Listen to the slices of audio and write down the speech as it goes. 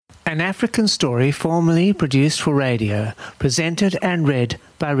An African story formerly produced for radio, presented and read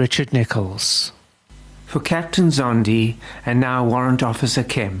by Richard Nicholls. For Captain Zondi and now Warrant Officer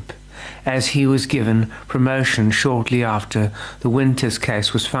Kemp, as he was given promotion shortly after the Winters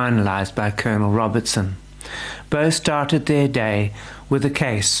case was finalized by Colonel Robertson. Both started their day with a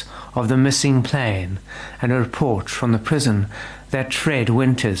case of the missing plane and a report from the prison that Fred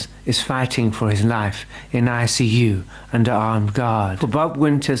Winters is fighting for his life in ICU under armed guard. For Bob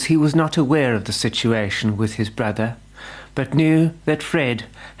Winters, he was not aware of the situation with his brother, but knew that Fred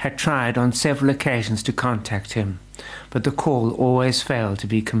had tried on several occasions to contact him, but the call always failed to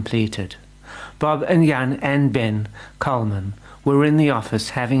be completed. Bob and Jan and Ben Coleman were in the office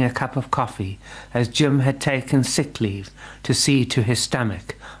having a cup of coffee as Jim had taken sick leave to see to his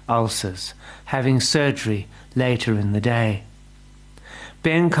stomach ulcers, having surgery later in the day.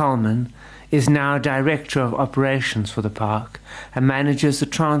 Ben Coleman is now Director of Operations for the park and manages the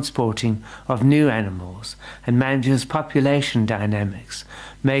transporting of new animals and manages population dynamics,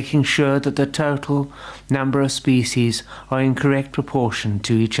 making sure that the total number of species are in correct proportion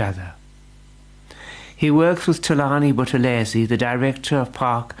to each other. He works with Tulani Buthelezi, the Director of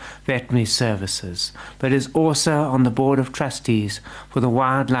Park Veterinary Services, but is also on the Board of Trustees for the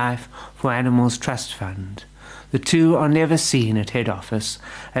Wildlife for Animals Trust Fund. The two are never seen at head office,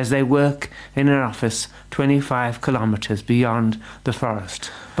 as they work in an office 25 kilometers beyond the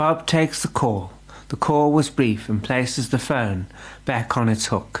forest. Bob takes the call. The call was brief and places the phone back on its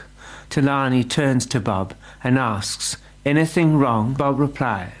hook. Tulani turns to Bob and asks, "Anything wrong?" Bob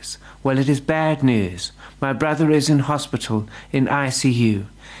replies, "Well, it is bad news. My brother is in hospital in ICU.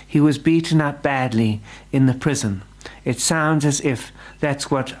 He was beaten up badly in the prison. It sounds as if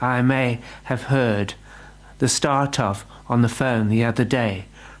that's what I may have heard the start of on the phone the other day.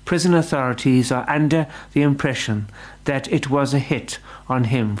 Prison authorities are under the impression that it was a hit on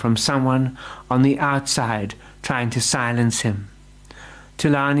him from someone on the outside trying to silence him."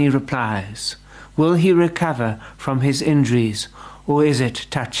 Tulani replies, "Will he recover from his injuries, or is it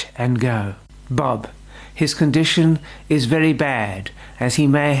touch and go?" Bob, "His condition is very bad, as he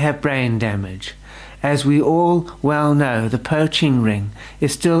may have brain damage. As we all well know, the poaching ring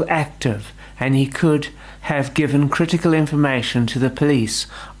is still active, and he could have given critical information to the police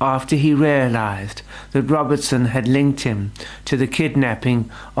after he realized that Robertson had linked him to the kidnapping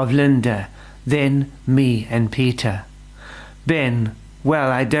of Linda, then me and Peter." Ben,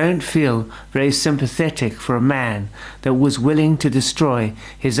 "Well, I don't feel very sympathetic for a man that was willing to destroy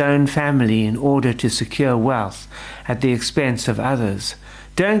his own family in order to secure wealth at the expense of others.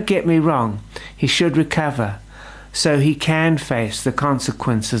 Don't get me wrong, he should recover so he can face the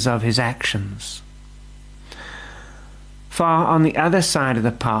consequences of his actions." Far on the other side of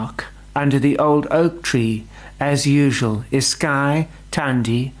the park, under the old oak tree, as usual, is Sky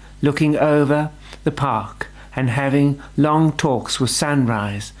Tandy looking over the park and having long talks with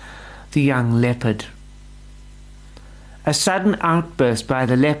Sunrise, the young leopard. A sudden outburst by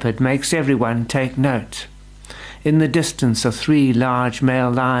the leopard makes everyone take note. In the distance are 3 large male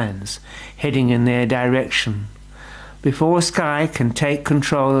lions heading in their direction. Before Sky can take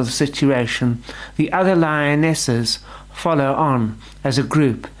control of the situation, the other lionesses follow on as a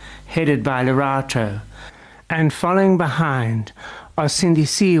group headed by Lerato, and following behind are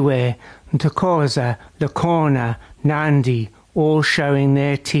Sindisiwe, Ntokoza, Lakona, Nandi, all showing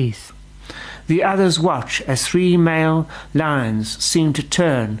their teeth. The others watch as 3 male lions seem to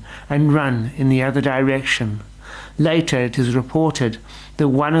turn and run in the other direction. Later it is reported that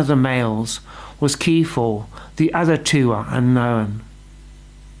one of the males was Keyfall, the other 2 are unknown.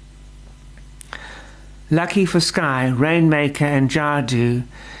 Lucky for Sky, Rainmaker and Jadu,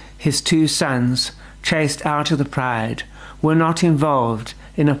 his 2 sons, chased out of the Pride, were not involved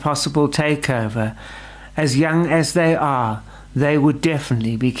in a possible takeover. As young as they are, they would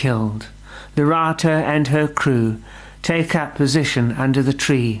definitely be killed. Lerato and her crew take up position under the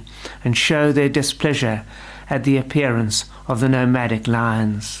tree and show their displeasure at the appearance of the nomadic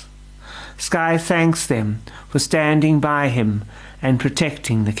lions. Sky thanks them for standing by him and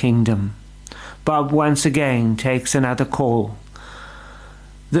protecting the kingdom. Bob once again takes another call.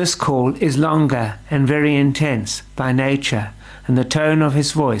 This call is longer and very intense by nature, and the tone of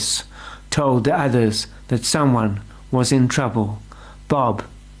his voice told the others that someone was in trouble. Bob,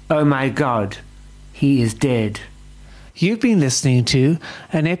 "Oh my God, he is dead." You've been listening to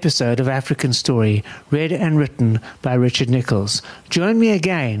an episode of African Story, read and written by Richard Nicholls. Join me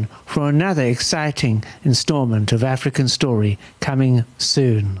again for another exciting installment of African Story coming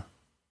soon.